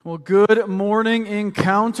Well, good morning,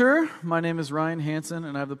 Encounter. My name is Ryan Hansen,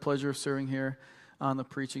 and I have the pleasure of serving here on the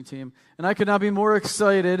preaching team. And I could not be more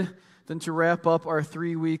excited than to wrap up our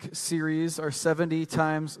 3-week series, our 70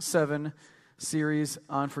 times 7 series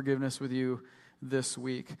on forgiveness with you this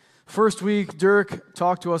week. First week, Dirk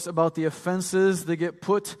talked to us about the offenses that get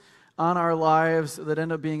put on our lives that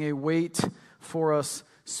end up being a weight for us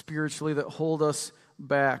spiritually, that hold us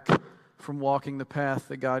back from walking the path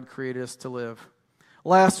that God created us to live.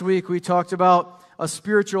 Last week, we talked about a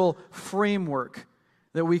spiritual framework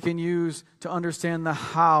that we can use to understand the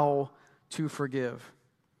how to forgive.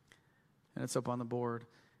 And it's up on the board.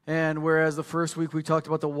 And whereas the first week we talked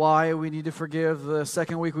about the why we need to forgive, the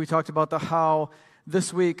second week we talked about the how,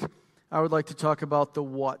 this week I would like to talk about the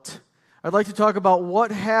what. I'd like to talk about what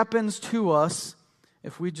happens to us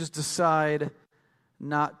if we just decide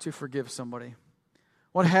not to forgive somebody.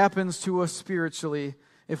 What happens to us spiritually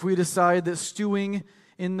if we decide that stewing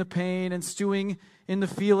in the pain and stewing in the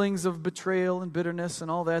feelings of betrayal and bitterness and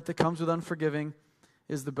all that comes with unforgiving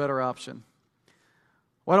is the better option.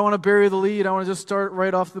 Well, I don't want to bury the lead. I want to just start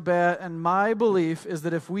right off the bat. And my belief is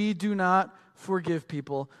that if we do not forgive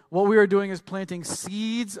people, what we are doing is planting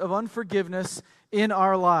seeds of unforgiveness in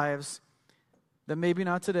our lives that maybe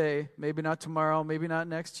not today, maybe not tomorrow, maybe not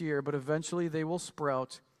next year, but eventually they will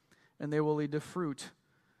sprout and they will lead to fruit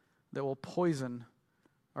that will poison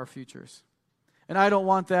our futures. And I don't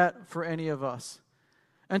want that for any of us.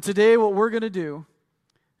 And today what we're going to do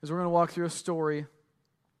is we're going to walk through a story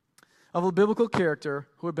of a biblical character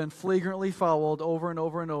who had been flagrantly fouled over and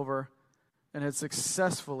over and over and had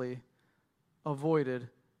successfully avoided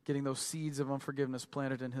getting those seeds of unforgiveness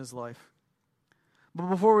planted in his life. But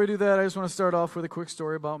before we do that, I just want to start off with a quick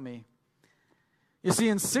story about me. You see,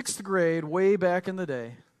 in 6th grade, way back in the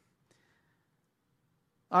day,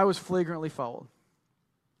 I was flagrantly fouled.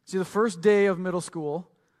 See, the first day of middle school,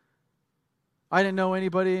 I didn't know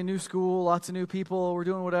anybody in new school, lots of new people, we're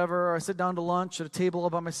doing whatever. I sit down to lunch at a table all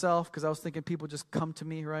by myself because I was thinking people just come to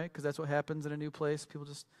me, right? Because that's what happens in a new place. People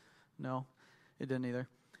just, no, it didn't either.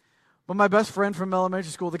 But my best friend from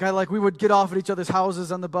elementary school, the guy we would get off at each other's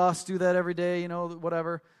houses on the bus, do that every day,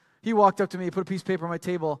 whatever. He walked up to me, put a piece of paper on my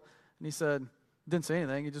table, and he said, didn't say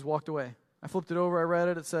anything, he just walked away. I flipped it over, I read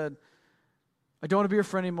it, it said, I don't want to be your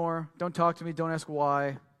friend anymore, don't talk to me, don't ask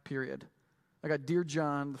why, period. I got Dear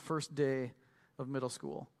John the first day of middle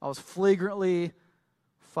school. I was flagrantly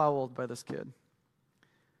fouled by this kid.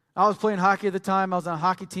 I was playing hockey at the time, I was on a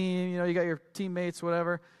hockey team, you got your teammates,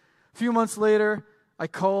 whatever. A few months later, I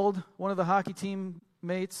called one of the hockey team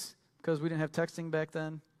mates because we didn't have texting back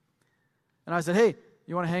then. And I said, hey,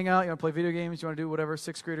 you want to hang out? You want to play video games? You want to do whatever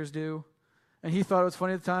 6th graders do? And he thought it was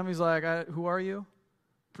funny at the time. He's like, who are you?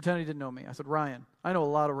 Pretend he didn't know me. I said, Ryan. I know a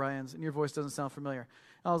lot of Ryans, and your voice doesn't sound familiar.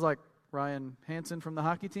 I was like, Ryan Hansen from the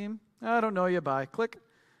hockey team? I don't know you, bye. Click.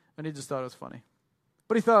 And he just thought it was funny.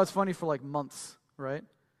 But he thought it was funny for months, right?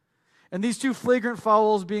 And these two flagrant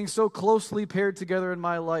fouls being so closely paired together in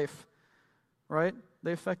my life, right?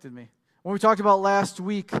 They affected me. When we talked about last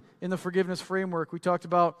week in the forgiveness framework, we talked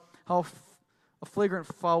about how a flagrant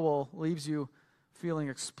foul leaves you feeling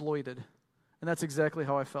exploited. And that's exactly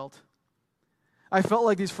how I felt. I felt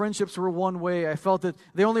like these friendships were one way. I felt that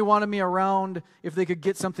they only wanted me around if they could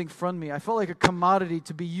get something from me. I felt like a commodity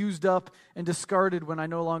to be used up and discarded when I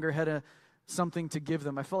no longer had something to give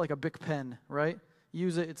them. I felt like a Bic pen, right?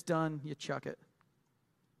 Use it, it's done, you chuck it.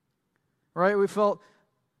 Right? When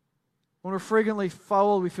we're flagrantly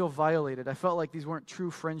fouled, we feel violated. I felt like these weren't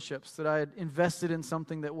true friendships, that I had invested in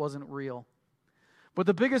something that wasn't real. But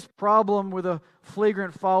the biggest problem with a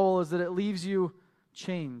flagrant foul is that it leaves you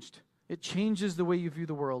changed. It changes the way you view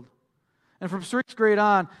the world. And from 6th grade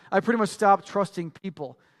on, I pretty much stopped trusting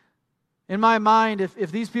people. In my mind,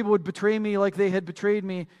 if these people would betray me like they had betrayed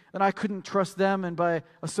me, then I couldn't trust them, and by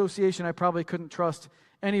association, I probably couldn't trust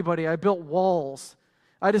anybody. I built walls.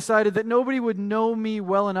 I decided that nobody would know me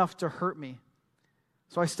well enough to hurt me.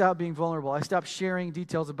 So I stopped being vulnerable. I stopped sharing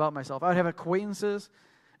details about myself. I would have acquaintances,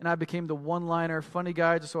 and I became the one-liner funny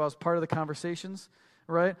guy just so I was part of the conversations,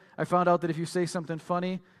 right? I found out that if you say something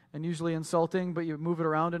funny and usually insulting, but you move it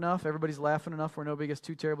around enough, everybody's laughing enough where nobody gets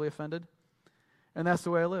too terribly offended. And that's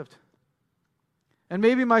the way I lived. And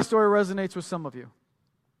maybe my story resonates with some of you.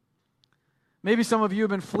 Maybe some of you have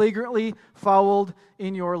been flagrantly fouled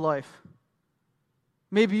in your life.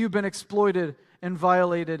 Maybe you've been exploited and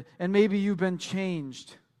violated, and maybe you've been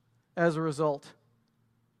changed as a result.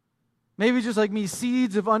 Maybe just like me,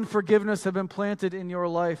 seeds of unforgiveness have been planted in your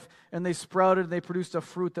life, and they sprouted and they produced a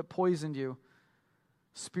fruit that poisoned you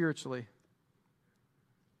spiritually.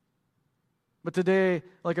 But today,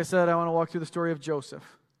 like I said, I want to walk through the story of Joseph.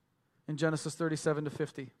 in Genesis 37 to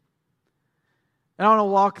 50. And I want to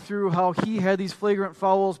walk through how he had these flagrant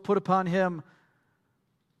fouls put upon him,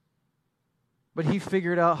 but he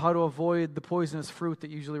figured out how to avoid the poisonous fruit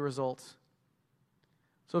that usually results.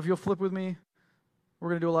 So if you'll flip with me, we're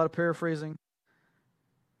going to do a lot of paraphrasing.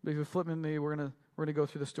 But if you flip with me, we're going to go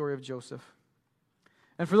through the story of Joseph.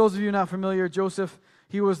 And for those of you not familiar, Joseph,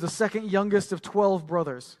 he was the second youngest of 12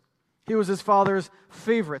 brothers. He was his father's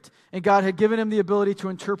favorite, and God had given him the ability to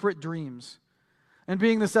interpret dreams. And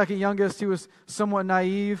being the second youngest, he was somewhat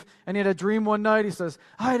naive, and he had a dream one night. He says,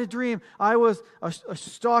 I had a dream. I was a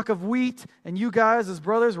stalk of wheat, and you guys, as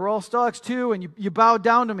brothers, were all stalks too, and you bowed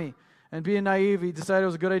down to me. And being naive, he decided it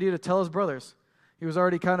was a good idea to tell his brothers. He was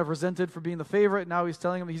already kind of resented for being the favorite. Now he's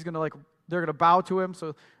telling them they're going to bow to him,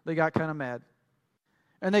 so they got kind of mad.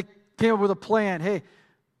 And they came up with a plan. Hey,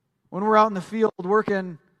 when we're out in the field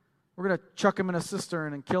working, we're going to chuck him in a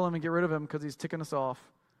cistern and kill him and get rid of him because he's ticking us off.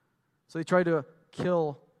 So they tried to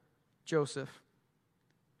kill Joseph.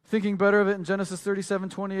 Thinking better of it, in Genesis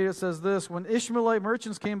 37:28, it says this: when Ishmaelite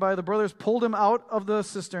merchants came by, the brothers pulled him out of the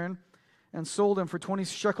cistern and sold him for 20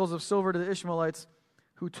 shekels of silver to the Ishmaelites,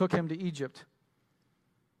 who took him to Egypt.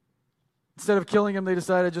 Instead of killing him, they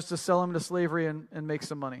decided just to sell him into slavery and make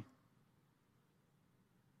some money.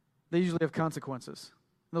 They usually have consequences.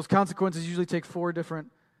 And those consequences usually take 4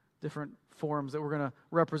 different forms that we're going to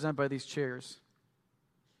represent by these chairs.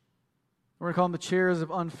 We're going to call them the chairs of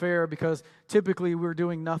unfair, because typically we're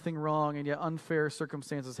doing nothing wrong, and yet unfair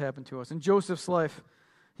circumstances happen to us. In Joseph's life,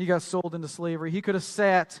 he got sold into slavery. He could have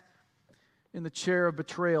sat in the chair of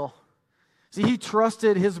betrayal. See, he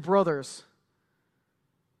trusted his brothers.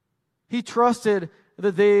 He trusted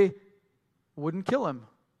that they wouldn't kill him.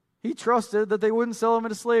 He trusted that they wouldn't sell him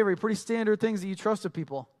into slavery. Pretty standard things that you trust of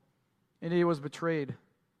people. And he was betrayed.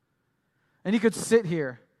 And he could sit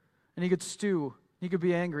here, and he could stew. He could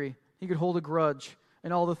be angry. He could hold a grudge,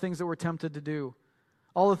 and all the things that we're tempted to do.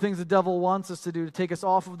 All the things the devil wants us to do to take us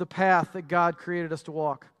off of the path that God created us to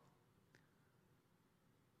walk.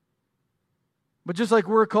 But just like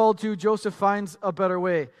we're called to, Joseph finds a better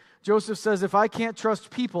way. Joseph says, if I can't trust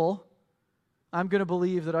people, I'm going to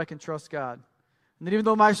believe that I can trust God. And that even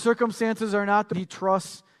though my circumstances are not, he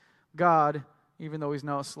trusts God, even though he's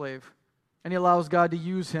now a slave. And he allows God to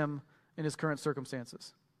use him in his current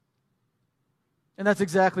circumstances. And that's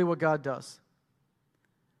exactly what God does.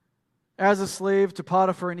 As a slave to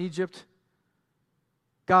Potiphar in Egypt,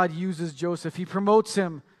 God uses Joseph. He promotes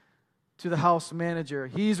him to the house manager.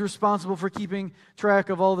 He's responsible for keeping track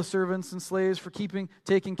of all the servants and slaves, for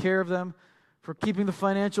taking care of them, for keeping the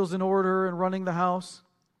financials in order and running the house.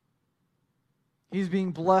 He's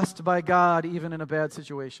being blessed by God even in a bad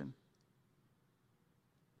situation.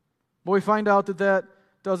 But we find out that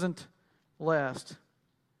doesn't last.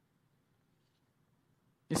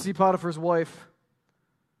 You see, Potiphar's wife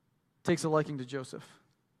takes a liking to Joseph.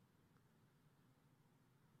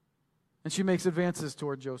 And she makes advances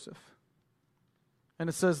toward Joseph. And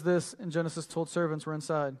it says this in Genesis, told servants were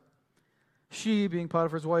inside. She, being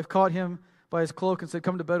Potiphar's wife, caught him by his cloak and said,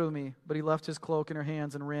 come to bed with me. But he left his cloak in her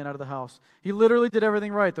hands and ran out of the house. He literally did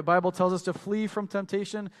everything right. The Bible tells us to flee from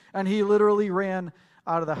temptation, and he literally ran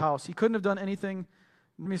out of the house. He couldn't have done anything,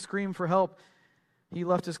 made me scream for help. He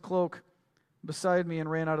left his cloak beside me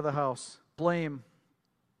and ran out of the house. Blame.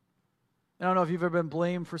 I don't know if you've ever been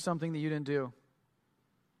blamed for something that you didn't do.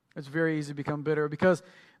 It's very easy to become bitter, because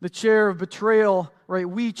the chair of betrayal, right,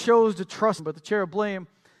 we chose to trust, but the chair of blame,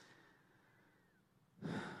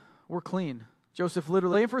 we're clean. Joseph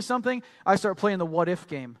literally blamed for something. I start playing the what if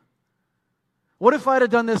game. What if I'd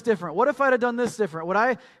have done this different? What if I'd have done this different? Would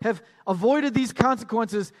I have avoided these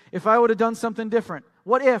consequences if I would have done something different?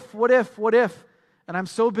 What if? What if? What if? And I'm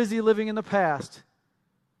so busy living in the past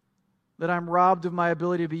that I'm robbed of my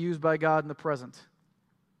ability to be used by God in the present.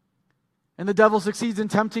 And the devil succeeds in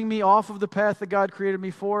tempting me off of the path that God created me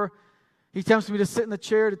for. He tempts me to sit in the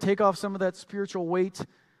chair, to take off some of that spiritual weight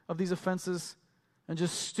of these offenses and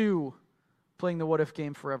just stew playing the what if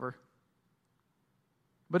game forever.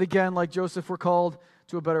 But again, like Joseph, we're called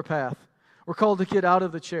to a better path. We're called to get out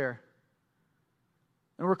of the chair.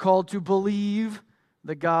 And we're called to believe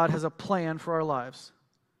that God has a plan for our lives.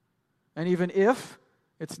 And even if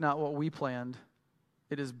it's not what we planned,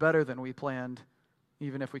 it is better than we planned,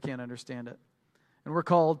 even if we can't understand it. And we're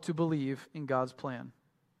called to believe in God's plan.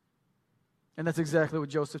 And that's exactly what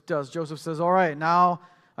Joseph does. Joseph says, all right, now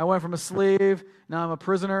I went from a slave, now I'm a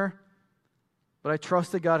prisoner, but I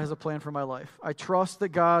trust that God has a plan for my life. I trust that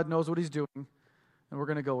God knows what he's doing, and we're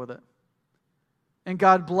going to go with it. And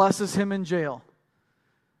God blesses him in jail.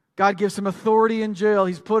 God gives him authority in jail.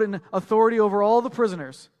 He's put in authority over all the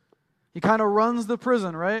prisoners. He kind of runs the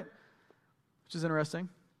prison, right? which is interesting.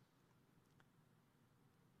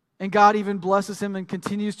 And God even blesses him and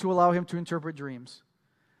continues to allow him to interpret dreams.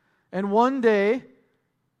 And one day,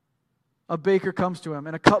 a baker comes to him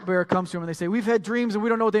and a cupbearer comes to him and they say, we've had dreams and we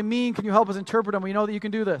don't know what they mean. Can you help us interpret them? We know that you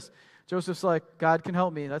can do this. Joseph's like, God can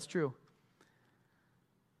help me. That's true.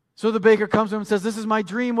 So the baker comes to him and says, this is my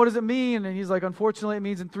dream. What does it mean? And he's like, unfortunately, it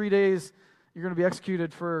means in 3 days you're going to be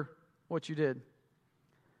executed for what you did.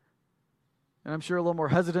 And I'm sure a little more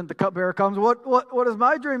hesitant, the cupbearer comes, what does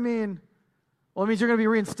my dream mean? Well, it means you're going to be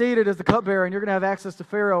reinstated as the cupbearer and you're going to have access to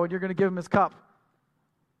Pharaoh and you're going to give him his cup.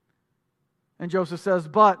 And Joseph says,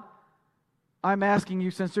 but I'm asking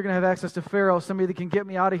you, since you're going to have access to Pharaoh, somebody that can get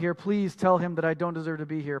me out of here, please tell him that I don't deserve to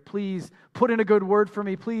be here. Please put in a good word for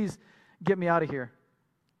me. Please get me out of here.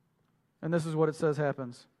 And this is what it says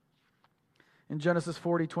happens. In Genesis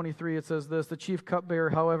 40:23, it says this, the chief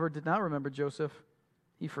cupbearer, however, did not remember Joseph.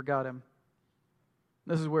 He forgot him.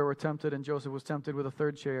 This is where we're tempted, and Joseph was tempted with a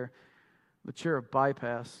third chair, the chair of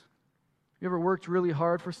bypass. You ever worked really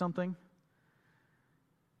hard for something?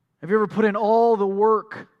 Have you ever put in all the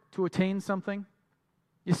work to attain something?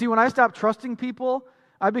 You see, when I stopped trusting people,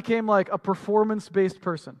 I became like a performance-based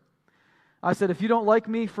person. I said, if you don't like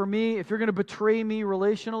me for me, if you're going to betray me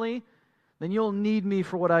relationally, then you'll need me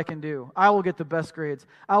for what I can do. I will get the best grades.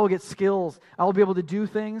 I will get skills. I will be able to do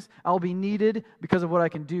things. I will be needed because of what I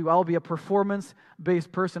can do. I will be a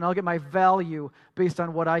performance-based person. I'll get my value based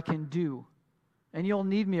on what I can do. And you'll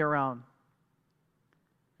need me around.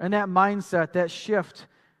 And that mindset, that shift,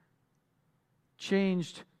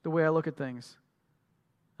 changed the way I look at things.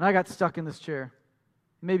 And I got stuck in this chair.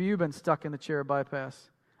 Maybe you've been stuck in the chair of bypass.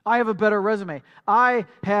 I have a better resume. I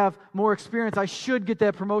have more experience. I should get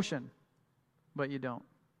that promotion. But you don't.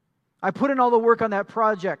 I put in all the work on that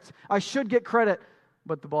project. I should get credit,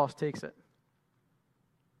 but the boss takes it.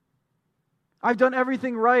 I've done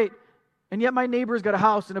everything right, and yet my neighbor's got a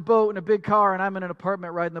house and a boat and a big car, and I'm in an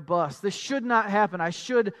apartment riding the bus. This should not happen. I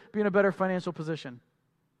should be in a better financial position.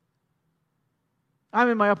 I'm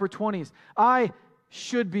in my upper 20s. I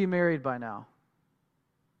should be married by now.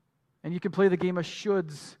 And you can play the game of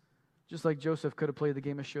shoulds, just like Joseph could have played the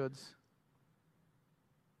game of shoulds.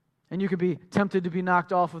 And you could be tempted to be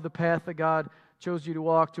knocked off of the path that God chose you to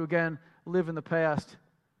walk, to again live in the past,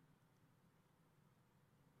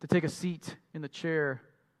 to take a seat in the chair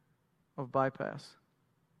of bypass.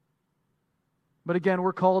 But again,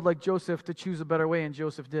 we're called, like Joseph, to choose a better way, and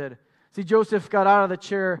Joseph did. See, Joseph got out of the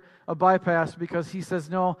chair of bypass because he says,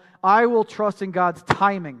 no, I will trust in God's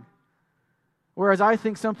timing. Whereas I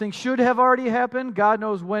think something should have already happened, God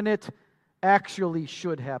knows when it actually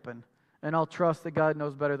should happen. And I'll trust that God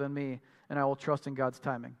knows better than me, and I will trust in God's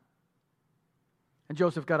timing. And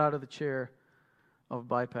Joseph got out of the chair of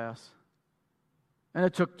bypass. And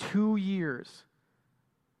it took 2 years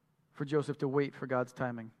for Joseph to wait for God's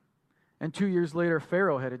timing. And 2 years later,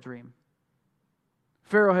 Pharaoh had a dream.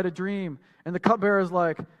 Pharaoh had a dream, and the cupbearer is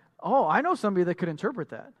like, oh, I know somebody that could interpret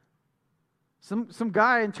that. Some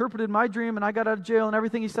guy interpreted my dream, and I got out of jail, and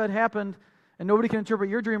everything he said happened. And nobody can interpret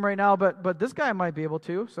your dream right now, but this guy might be able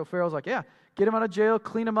to. So Pharaoh's like, yeah, get him out of jail,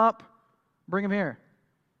 clean him up, bring him here.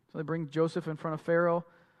 So they bring Joseph in front of Pharaoh.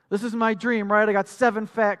 This is my dream, right? I got 7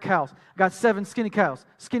 fat cows. I got 7 skinny cows.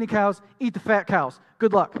 Skinny cows, eat the fat cows.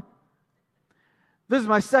 Good luck. This is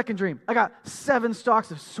my second dream. I got 7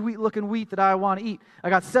 stalks of sweet-looking wheat that I want to eat.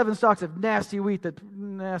 I got 7 stalks of nasty wheat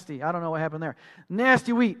nasty. I don't know what happened there.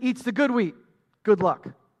 Nasty wheat eats the good wheat. Good luck.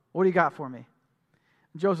 What do you got for me?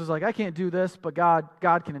 Joseph's like, I can't do this, but God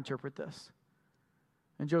can interpret this.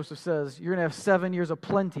 And Joseph says, you're going to have 7 years of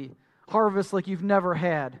plenty, harvest like you've never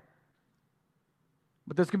had.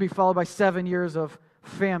 But this can be followed by 7 years of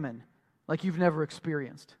famine like you've never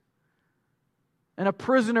experienced. And a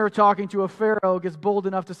prisoner talking to a Pharaoh gets bold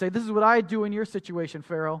enough to say, this is what I do in your situation,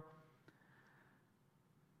 Pharaoh.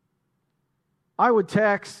 I would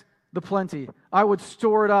tax the plenty. I would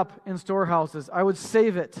store it up in storehouses. I would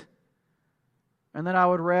save it. And then I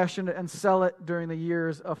would ration it and sell it during the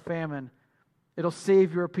years of famine. It'll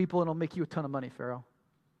save your people and it'll make you a ton of money, Pharaoh.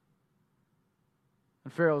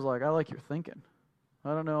 And Pharaoh's like, I like your thinking.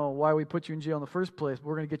 I don't know why we put you in jail in the first place, but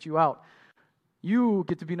we're going to get you out. You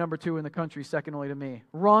get to be number 2 in the country, second only to me.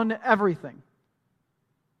 Run everything.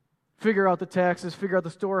 Figure out the taxes, figure out the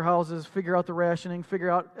storehouses, figure out the rationing, figure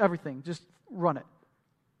out everything. Just run it.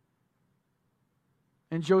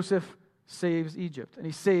 And Joseph saves Egypt, and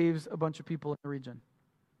he saves a bunch of people in the region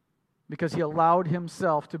because he allowed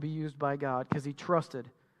himself to be used by God because he trusted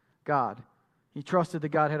God. He trusted that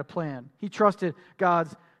God had a plan. He trusted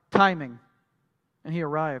God's timing, and he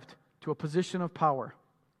arrived to a position of power.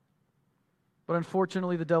 But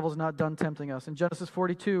unfortunately, the devil's not done tempting us. In Genesis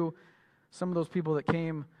 42, Some of those people that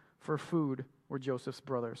came for food were Joseph's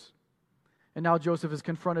brothers. And now Joseph is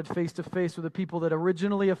confronted face to face with the people that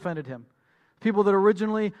originally offended him, people that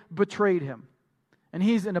originally betrayed him. And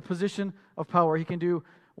he's in a position of power. He can do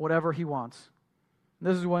whatever he wants. And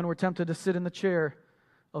this is when we're tempted to sit in the chair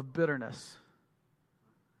of bitterness.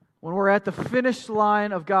 When we're at the finish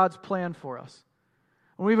line of God's plan for us.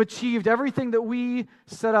 When we've achieved everything that we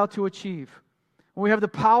set out to achieve. When we have the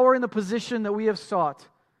power and the position that we have sought.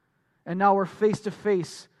 And now we're face to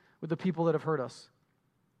face with the people that have hurt us.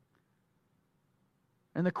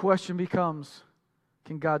 And the question becomes,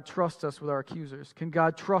 can God trust us with our accusers? Can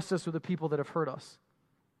God trust us with the people that have hurt us?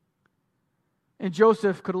 And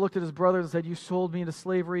Joseph could have looked at his brothers and said, you sold me into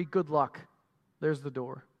slavery, good luck. There's the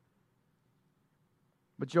door.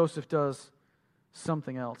 But Joseph does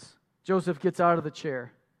something else. Joseph gets out of the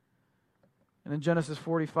chair. And in Genesis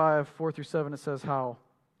 45, 4 through 7, it says how.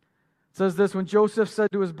 It says this, when Joseph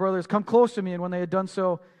said to his brothers, come close to me, and when they had done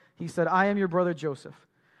so, he said, I am your brother Joseph,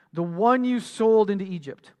 the one you sold into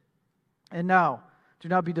Egypt. And now, do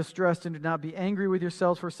not be distressed and do not be angry with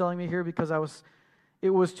yourselves for selling me here, because it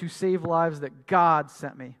was to save lives that God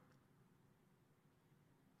sent me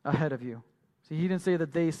ahead of you. See, he didn't say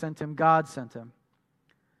that they sent him, God sent him.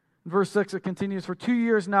 In verse 6, it continues, for 2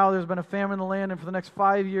 years now there's been a famine in the land, and for the next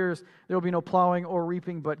 5 years there will be no plowing or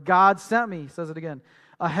reaping, but God sent me, says it again,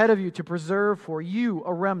 ahead of you to preserve for you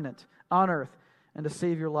a remnant on earth and to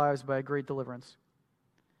save your lives by a great deliverance.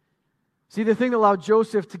 See, the thing that allowed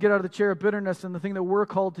Joseph to get out of the chair of bitterness and the thing that we're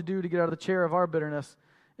called to do to get out of the chair of our bitterness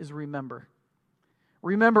is remember.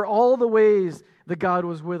 Remember all the ways that God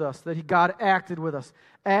was with us, that God acted with us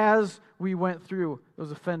as we went through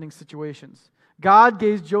those offending situations. God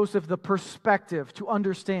gave Joseph the perspective to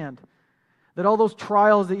understand that all those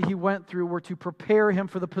trials that he went through were to prepare him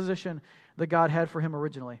for the position that God had for him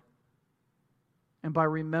originally. And by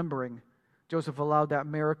remembering, Joseph allowed that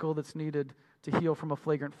miracle that's needed to heal from a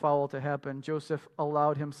flagrant foul to happen. Joseph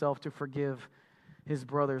allowed himself to forgive his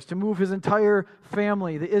brothers, to move his entire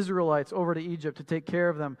family, the Israelites, over to Egypt to take care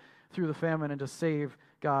of them through the famine and to save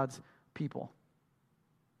God's people.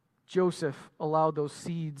 Joseph allowed those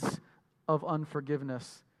seeds of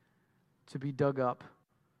unforgiveness to be dug up.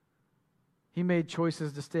 He made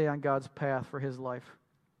choices to stay on God's path for his life.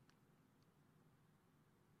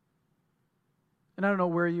 And I don't know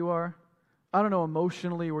where you are. I don't know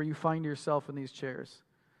emotionally where you find yourself in these chairs.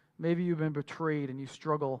 Maybe you've been betrayed and you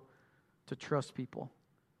struggle to trust people.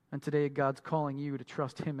 And today God's calling you to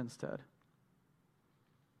trust him instead.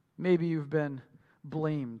 Maybe you've been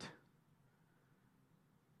blamed.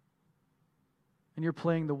 And you're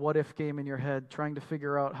playing the what-if game in your head, trying to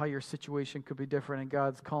figure out how your situation could be different, and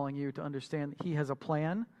God's calling you to understand that he has a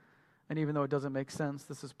plan, and even though it doesn't make sense,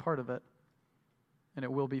 this is part of it, and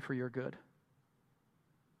it will be for your good.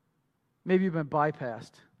 Maybe you've been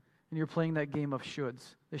bypassed, and you're playing that game of shoulds.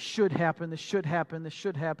 This should happen, this should happen, this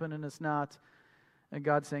should happen, and it's not. And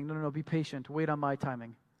God's saying, no, be patient, wait on my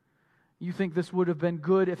timing. You think this would have been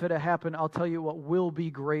good if it had happened, I'll tell you what will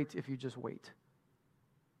be great if you just wait.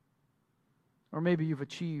 Or maybe you've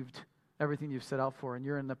achieved everything you've set out for and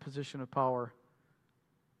you're in the position of power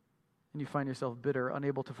and you find yourself bitter,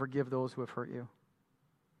 unable to forgive those who have hurt you.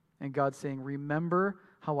 And God's saying, remember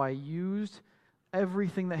how I used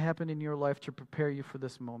everything that happened in your life to prepare you for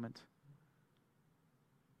this moment.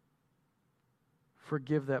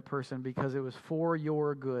 Forgive that person because it was for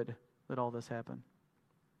your good that all this happened.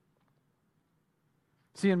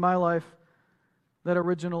 See, in my life, that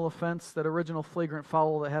original offense, that original flagrant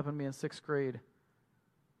foul that happened to me in 6th grade,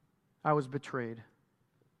 I was betrayed.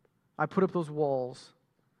 I put up those walls,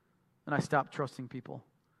 and I stopped trusting people.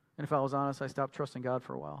 And if I was honest, I stopped trusting God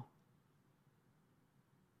for a while.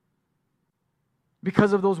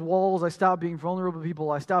 Because of those walls, I stopped being vulnerable to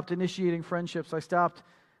people. I stopped initiating friendships. I stopped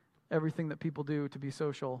everything that people do to be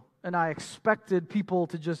social. And I expected people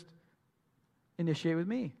to just initiate with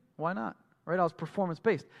me. Why not? Right? I was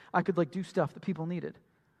performance-based. I could do stuff that people needed.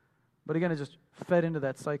 But again, it just fed into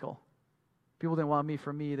that cycle. People didn't want me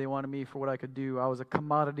for me. They wanted me for what I could do. I was a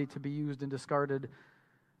commodity to be used and discarded.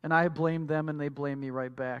 And I blamed them, and they blamed me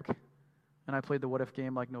right back. And I played the what-if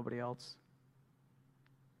game like nobody else.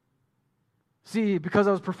 See, because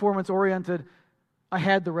I was performance-oriented, I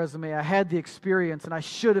had the resume, I had the experience, and I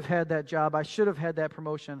should have had that job. I should have had that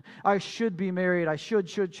promotion. I should be married. I should.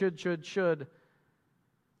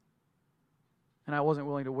 And I wasn't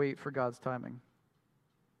willing to wait for God's timing.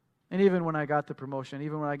 And even when I got the promotion,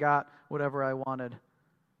 even when I got whatever I wanted,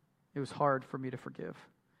 it was hard for me to forgive.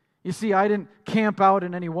 You see, I didn't camp out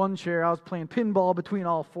in any one chair. I was playing pinball between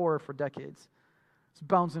all four for decades. It's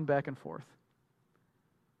bouncing back and forth.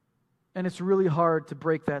 And it's really hard to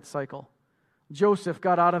break that cycle. Joseph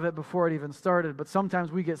got out of it before it even started, but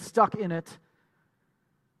sometimes we get stuck in it,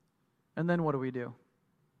 and then what do?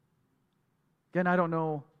 Again, I don't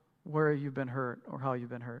know where you've been hurt or how you've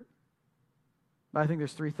been hurt, but I think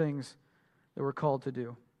there's 3 things that we're called to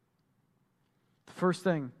do. The first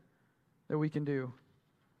thing that we can do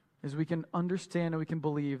is we can understand and we can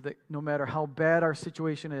believe that no matter how bad our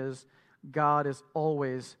situation is, God is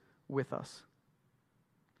always with us.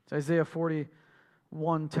 So Isaiah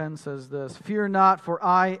 41:10 says this, "Fear not, for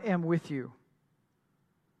I am with you.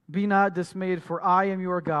 Be not dismayed, for I am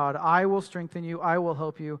your God. I will strengthen you. I will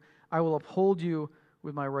help you. I will uphold you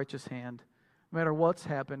with my righteous hand." No matter what's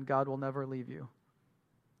happened, God will never leave you.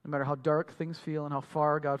 No matter how dark things feel and how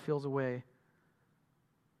far God feels away,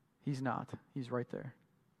 He's not. He's right there.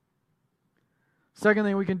 Second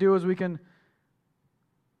thing we can do is we can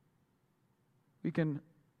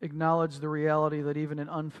acknowledge the reality that even in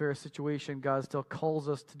an unfair situation, God still calls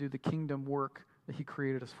us to do the kingdom work that He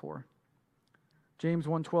created us for. James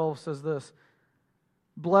 1:12 says this,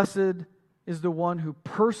 "Blessed is the one who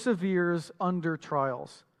perseveres under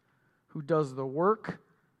trials, who does the work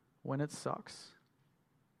when it sucks.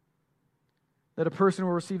 That a person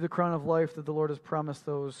will receive the crown of life that the Lord has promised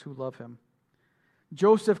those who love Him."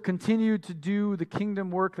 Joseph continued to do the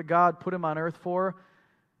kingdom work that God put him on earth for,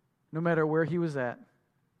 no matter where he was at.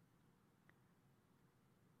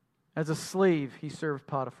 As a slave, he served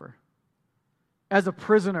Potiphar. As a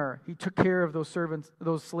prisoner, he took care of those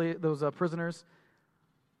prisoners,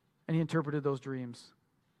 and he interpreted those dreams.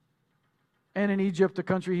 And in Egypt, a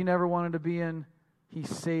country he never wanted to be in, he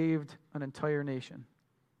saved an entire nation,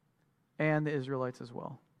 and the Israelites as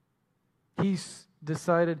well. He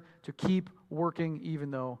decided to keep working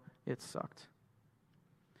even though it sucked.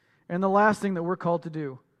 And the last thing that we're called to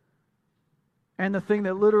do, and the thing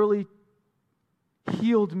that literally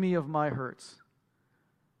healed me of my hurts,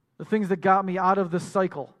 the things that got me out of this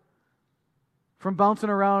cycle, from bouncing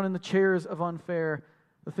around in the chairs of unfair,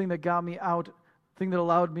 the thing that got me out, the thing that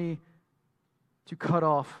allowed me to cut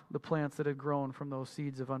off the plants that had grown from those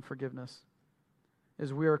seeds of unforgiveness,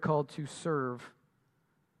 is we are called to serve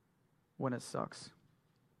when it sucks.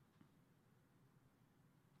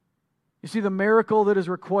 You see, the miracle that is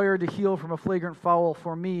required to heal from a flagrant foul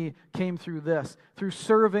for me came through this, through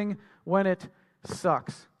serving when it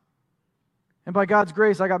sucks. And by God's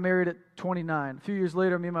grace, I got married at 29. A few years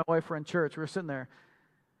later, me and my wife were in church. We were sitting there.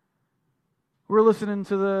 We were listening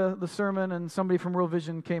to the sermon, and somebody from World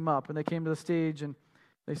Vision came up, and they came to the stage, and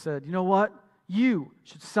they said, "You know what? You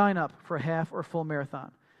should sign up for a half or full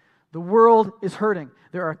marathon. The world is hurting.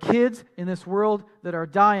 There are kids in this world that are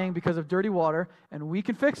dying because of dirty water, and we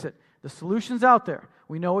can fix it. The solution's out there.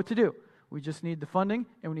 We know what to do. We just need the funding,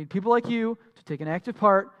 and we need people like you to take an active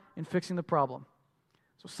part in fixing the problem.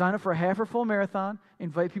 So sign up for a half or full marathon,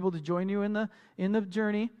 invite people to join you in the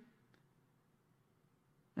journey,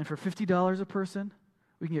 and for $50 a person,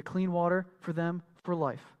 we can get clean water for them for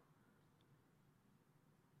life."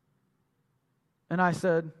 And I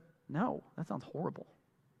said, "No, that sounds horrible.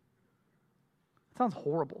 That sounds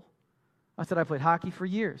horrible." I said, "I played hockey for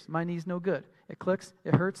years. My knee's no good. It clicks,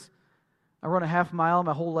 it hurts. I run a half mile,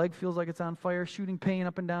 my whole leg feels like it's on fire, shooting pain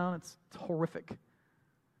up and down. It's horrific." I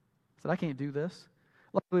said, "I can't do this."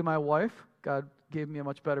 Luckily, my wife, God gave me a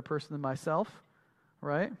much better person than myself,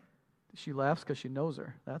 right? She laughs because she knows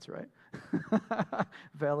her. That's right.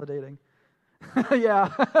 Validating.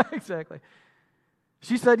 Yeah, exactly.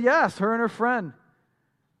 She said yes, her and her friend.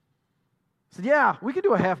 I said, "Yeah, we could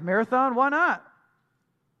do a half marathon. Why not?"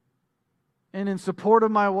 And in support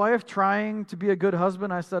of my wife, trying to be a good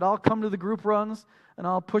husband, I said, "I'll come to the group runs, and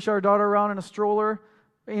I'll push our daughter around in a stroller,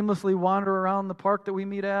 aimlessly wander around the park that we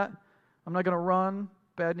meet at. I'm not going to run.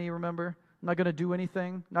 Bad knee, remember? I'm not going to do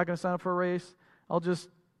anything. I'm not going to sign up for a race. I'll just,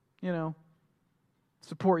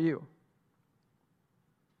 support you."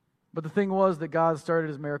 But the thing was that God started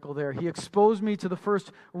His miracle there. He exposed me to the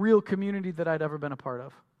first real community that I'd ever been a part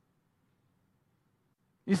of.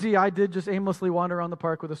 You see, I did just aimlessly wander around the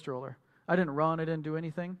park with a stroller. I didn't run. I didn't do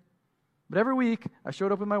anything. But every week, I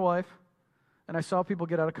showed up with my wife, and I saw people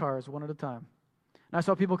get out of cars one at a time. And I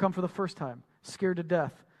saw people come for the first time, scared to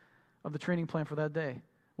death of the training plan for that day.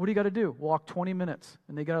 What do you got to do? Walk 20 minutes.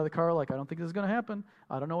 And they get out of the car like, "I don't think this is going to happen.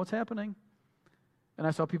 I don't know what's happening." And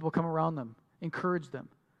I saw people come around them, encourage them.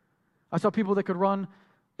 I saw people that could run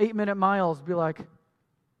 8-minute miles be like,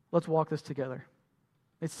 "Let's walk this together."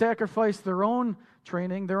 They sacrificed their own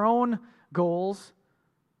training, their own goals,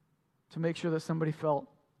 to make sure that somebody felt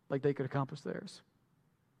like they could accomplish theirs.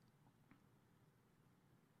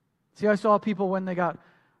 See, I saw people when they got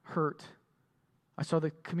hurt. I saw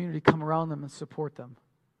the community come around them and support them.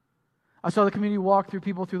 I saw the community walk through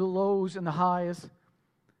people through the lows and the highs.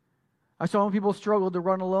 I saw when people struggled to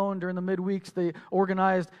run alone during the midweeks, they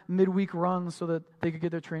organized midweek runs so that they could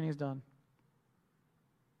get their trainings done.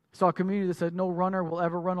 I saw a community that said no runner will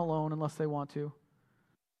ever run alone unless they want to.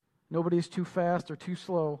 Nobody's too fast or too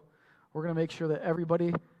slow. We're going to make sure that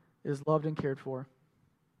everybody is loved and cared for.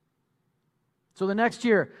 So the next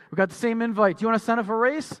year, we got the same invite. Do you want to sign up for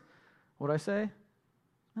a race? What'd I say?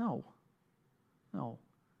 No.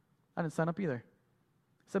 I didn't sign up either.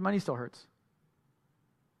 I said my knee still hurts.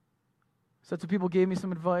 So some people gave me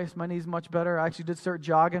some advice. My knee's much better. I actually did start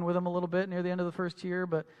jogging with them a little bit near the end of the first year,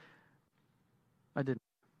 but I didn't.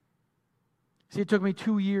 See, it took me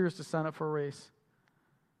 2 years to sign up for a race.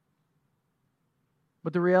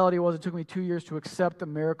 But the reality was it took me 2 years to accept the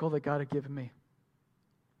miracle that God had given me.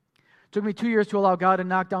 It took me 2 years to allow God to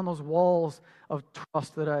knock down those walls of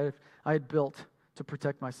trust that I had built to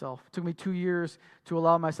protect myself. It took me 2 years to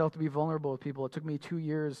allow myself to be vulnerable with people. It took me 2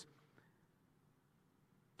 years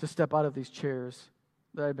to step out of these chairs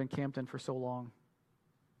that I had been camped in for so long.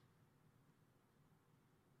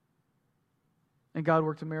 And God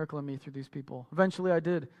worked a miracle in me through these people. Eventually, I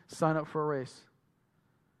did sign up for a race.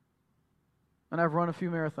 And I've run a few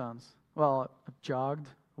marathons. Well, I've jogged,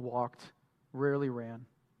 walked, rarely ran.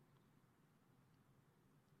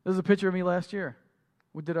 This is a picture of me last year.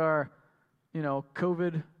 We did our,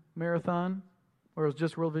 COVID marathon, where it was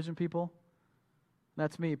just World Vision people.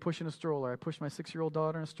 That's me pushing a stroller. I pushed my 6-year-old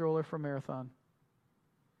daughter in a stroller for a marathon.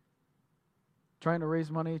 Trying to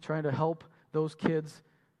raise money, trying to help those kids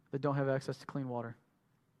that don't have access to clean water.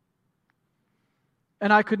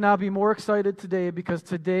 And I could not be more excited today because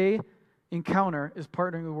today Encounter is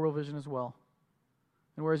partnering with World Vision as well.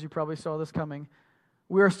 And whereas you probably saw this coming,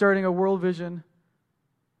 we are starting a World Vision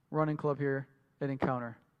running club here at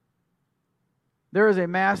Encounter. There is a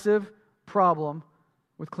massive problem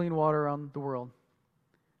with clean water around the world.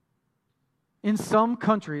 In some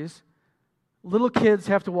countries, little kids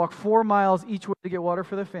have to walk 4 miles each way to get water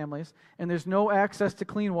for their families, and there's no access to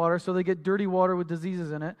clean water, so they get dirty water with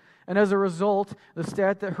diseases in it. And as a result, the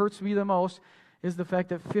stat that hurts me the most is the fact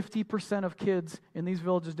that 50% of kids in these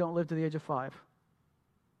villages don't live to the age of 5.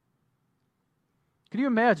 Can you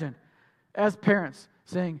imagine, as parents,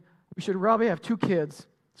 saying, we should probably have 2 kids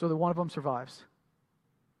so that one of them survives?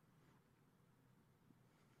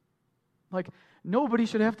 Like, nobody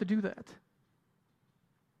should have to do that.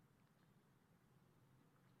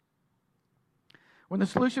 When the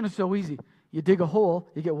solution is so easy, you dig a hole,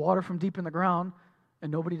 you get water from deep in the ground, and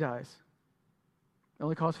nobody dies. It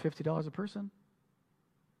only costs $50 a person.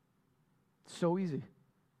 It's so easy.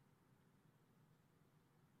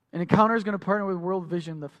 And Encounter is going to partner with World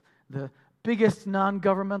Vision, the biggest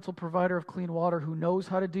non-governmental provider of clean water who knows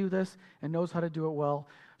how to do this and knows how to do it well,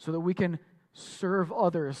 so that we can serve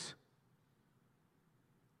others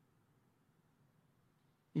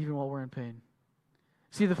even while we're in pain.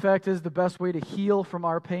 See, the fact is, the best way to heal from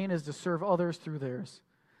our pain is to serve others through theirs.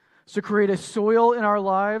 So create a soil in our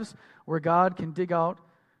lives where God can dig out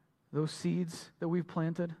those seeds that we've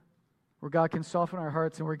planted, where God can soften our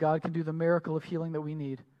hearts, and where God can do the miracle of healing that we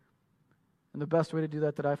need. And the best way to do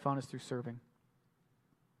that I found is through serving.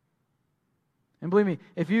 And believe me,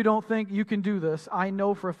 if you don't think you can do this, I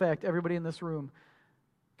know for a fact everybody in this room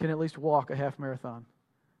can at least walk a half marathon.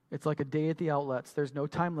 It's like a day at the outlets. There's no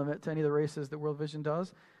time limit to any of the races that World Vision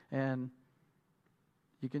does. And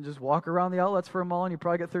you can just walk around the outlets for a mile and you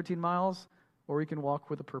probably get 13 miles, or you can walk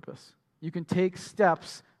with a purpose. You can take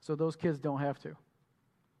steps so those kids don't have to.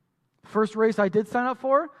 First race I did sign up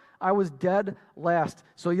for, I was dead last.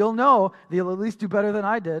 So you'll know that you'll at least do better than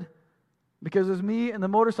I did, because it was me and the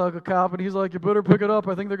motorcycle cop, and he's like, you better pick it up.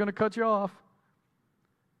 I think they're going to cut you off.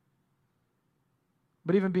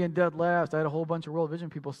 But even being dead last, I had a whole bunch of World Vision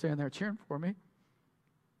people standing there cheering for me.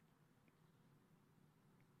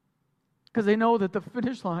 Because they know that the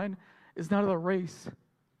finish line is not a race. The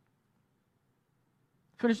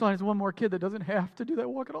finish line is one more kid that doesn't have to do that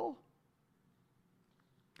walk at all.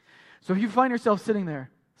 So if you find yourself sitting there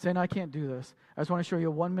saying, I can't do this, I just want to show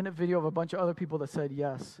you a 1-minute video of a bunch of other people that said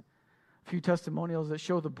yes. A few testimonials that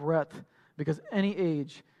show the breadth, because any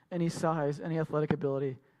age, any size, any athletic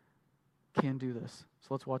ability can do this. So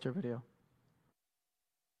let's watch our video.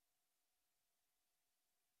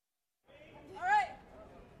 All right.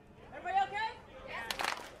 Everybody okay? Yeah.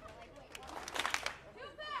 Too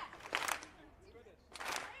fast.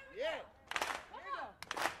 Yeah. Come on.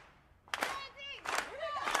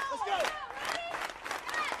 Let's go.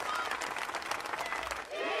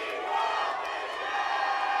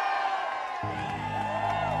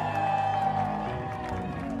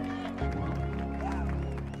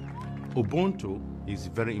 Ubuntu is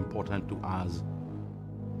very important to us.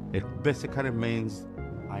 It basically means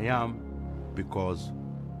I am because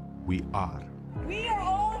we are. We are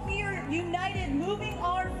all here united, moving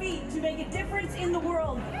our feet to make a difference in the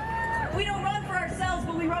world. We don't run for ourselves,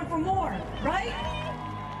 but we run for more, right?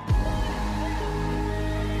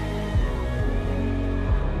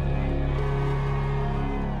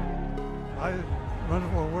 I run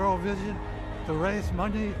for World Vision to raise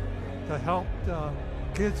money to help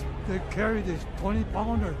kids that carry these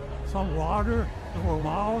 20-pounder, some water for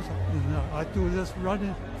miles, and I do this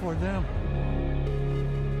running for them.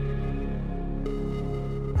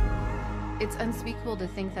 It's unspeakable to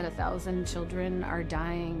think that 1,000 children are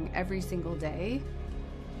dying every single day.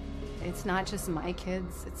 It's not just my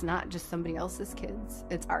kids, it's not just somebody else's kids,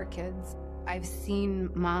 it's our kids. I've seen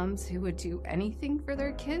moms who would do anything for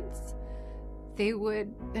their kids. They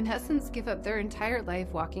would, in essence, give up their entire life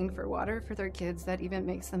walking for water for their kids that even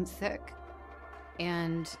makes them sick.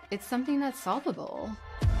 And it's something that's solvable.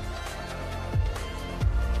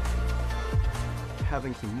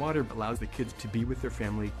 Having clean water allows the kids to be with their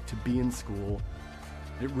family, to be in school.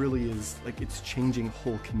 It really is like it's changing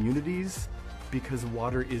whole communities because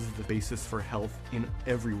water is the basis for health in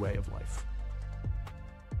every way of life.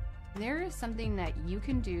 There is something that you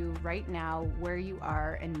can do right now where you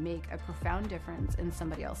are and make a profound difference in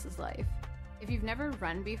somebody else's life. If you've never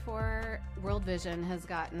run before, World Vision has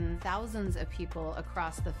gotten thousands of people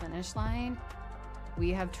across the finish line.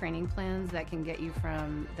 We have training plans that can get you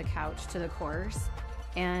from the couch to the course.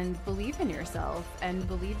 And believe in yourself and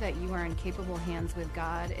believe that you are in capable hands with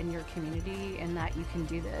God and your community and that you can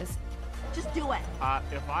do this. Just do it.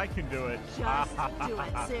 If I can do it, Just do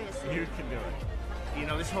it, seriously. you can do it. You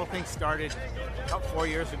know, this whole thing started about 4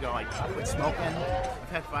 years ago. I quit smoking. I've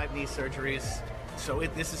had 5 knee surgeries. So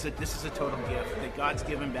this is a total gift that God's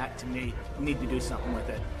given back to me. I need to do something with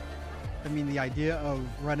it. I mean, the idea of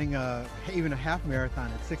running even a half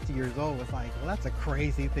marathon at 60 years old was like, well, that's a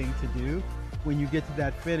crazy thing to do. When you get to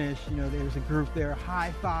that finish, you know, there's a group there,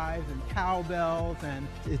 high fives and cowbells, and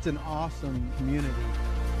it's an awesome community.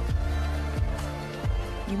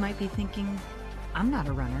 You might be thinking, I'm not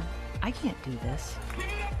a runner. I can't do this.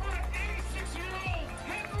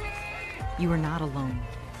 You are not alone.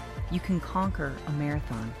 You can conquer a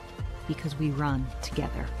marathon because we run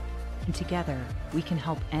together. And together, we can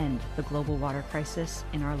help end the global water crisis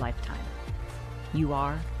in our lifetime. You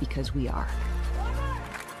are because we are.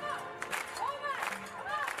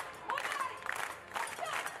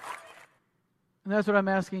 And that's what I'm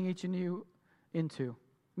asking each of you into.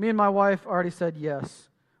 Me and my wife already said yes.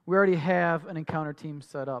 We already have an encounter team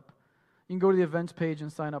set up. You can go to the events page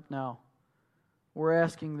and sign up now. We're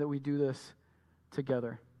asking that we do this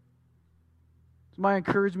together. So my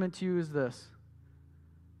encouragement to you is this.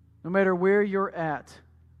 No matter where you're at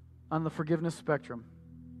on the forgiveness spectrum,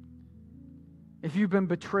 if you've been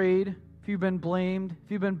betrayed, if you've been blamed,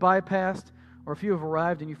 if you've been bypassed, or if you have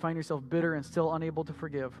arrived and you find yourself bitter and still unable to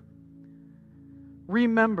forgive,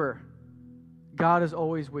 remember, God is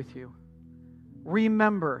always with you.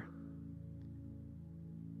 Remember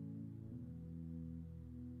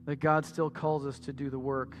that God still calls us to do the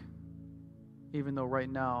work, even though right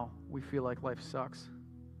now we feel like life sucks.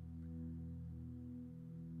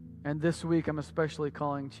 And this week, I'm especially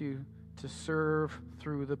calling you to serve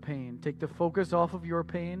through the pain. Take the focus off of your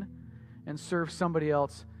pain and serve somebody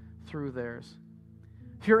else through theirs.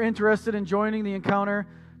 If you're interested in joining the Encounter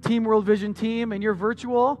Team World Vision team and you're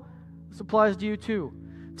virtual, this applies to you too.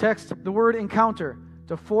 Text the word encounter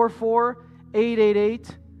to 44888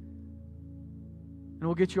 and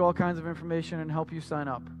we'll get you all kinds of information and help you sign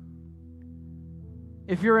up.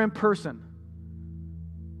 If you're in person,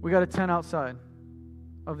 we got a tent outside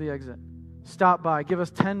of the exit. Stop by, give us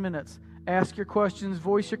 10 minutes, ask your questions,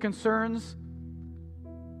 voice your concerns,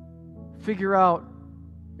 figure out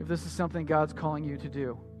if this is something God's calling you to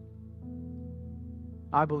do.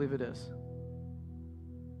 I believe it is.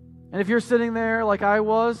 And if you're sitting there like I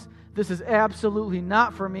was, this is absolutely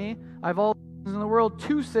not for me. I have all the reasons in the world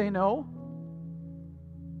to say no.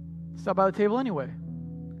 Stop by the table anyway.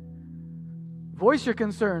 Voice your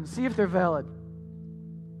concerns, see if they're valid.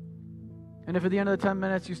 And if at the end of the 10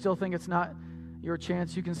 minutes you still think it's not your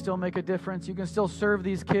chance, you can still make a difference. You can still serve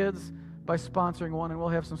these kids by sponsoring one, and we'll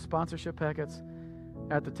have some sponsorship packets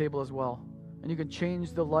at the table as well. And you can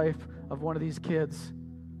change the life of one of these kids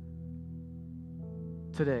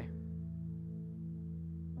today.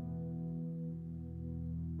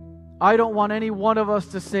 I don't want any one of us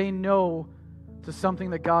to say no to something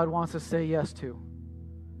that God wants to say yes to.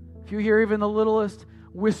 If you hear even the littlest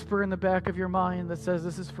whisper in the back of your mind that says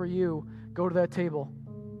this is for you, go to that table.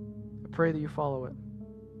 I pray that you follow it.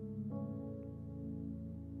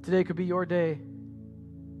 Today could be your day.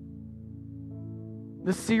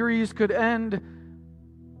 This series could end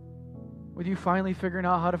with you finally figuring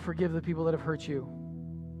out how to forgive the people that have hurt you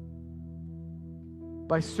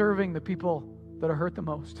by serving the people that are hurt the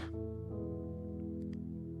most.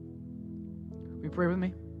 Will you pray with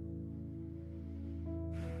me?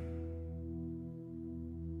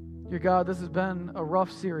 Dear God, this has been a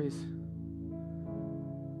rough series.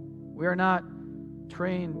 We are not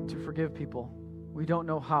trained to forgive people. We don't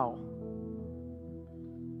know how.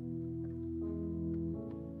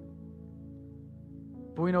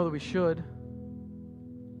 But we know that we should.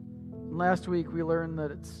 And last week we learned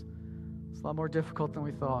that it's a lot more difficult than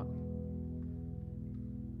we thought.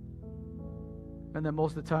 And that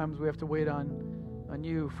most of the times we have to wait on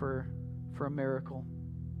you for a miracle.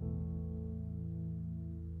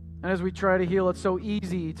 And as we try to heal, it's so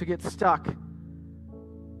easy to get stuck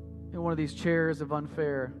in one of these chairs of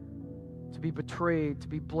unfair, to be betrayed, to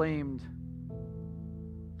be blamed,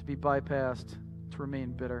 to be bypassed, to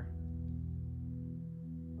remain bitter.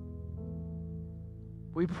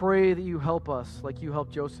 We pray that you help us like you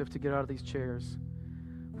helped Joseph to get out of these chairs.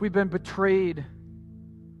 If we've been betrayed,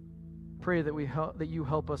 pray that you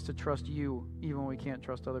help us to trust you even when we can't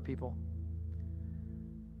trust other people.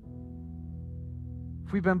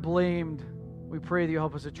 If we've been blamed, we pray that you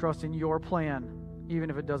help us to trust in your plan even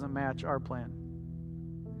if it doesn't match our plan.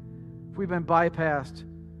 If we've been bypassed,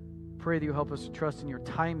 pray that you help us to trust in your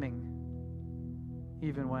timing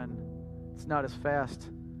even when it's not as fast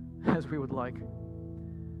as we would like.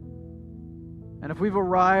 And if we've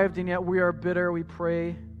arrived and yet we are bitter, we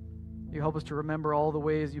pray you help us to remember all the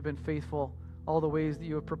ways you've been faithful, all the ways that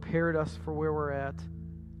you have prepared us for where we're at,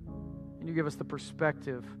 and you give us the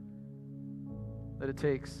perspective that it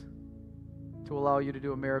takes to allow you to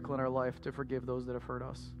do a miracle in our life to forgive those that have hurt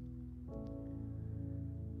us.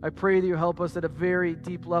 I pray that you help us at a very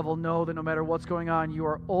deep level know that no matter what's going on, you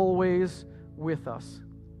are always with us.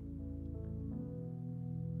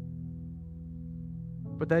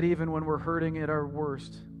 But that even when we're hurting at our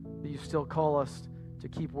worst, that you still call us to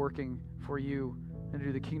keep working for you and to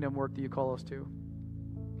do the kingdom work that you call us to.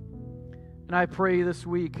 And I pray this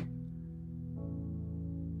week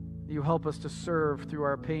that you help us to serve through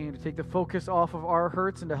our pain, to take the focus off of our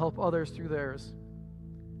hurts and to help others through theirs.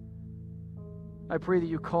 I pray that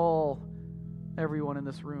you call everyone in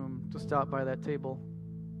this room to stop by that table,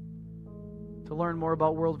 to learn more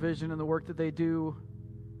about World Vision and the work that they do,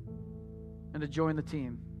 and to join the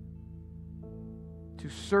team, to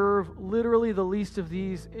serve literally the least of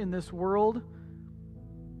these in this world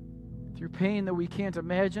through pain that we can't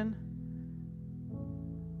imagine,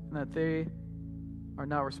 and that they are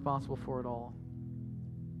not responsible for it all.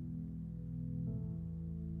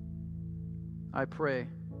 I pray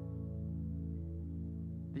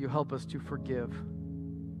that you help us to forgive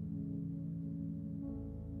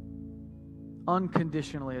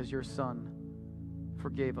unconditionally as your Son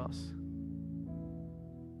forgave us.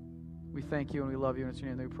 We thank you and we love you, and it's in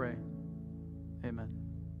your name that we pray. Amen.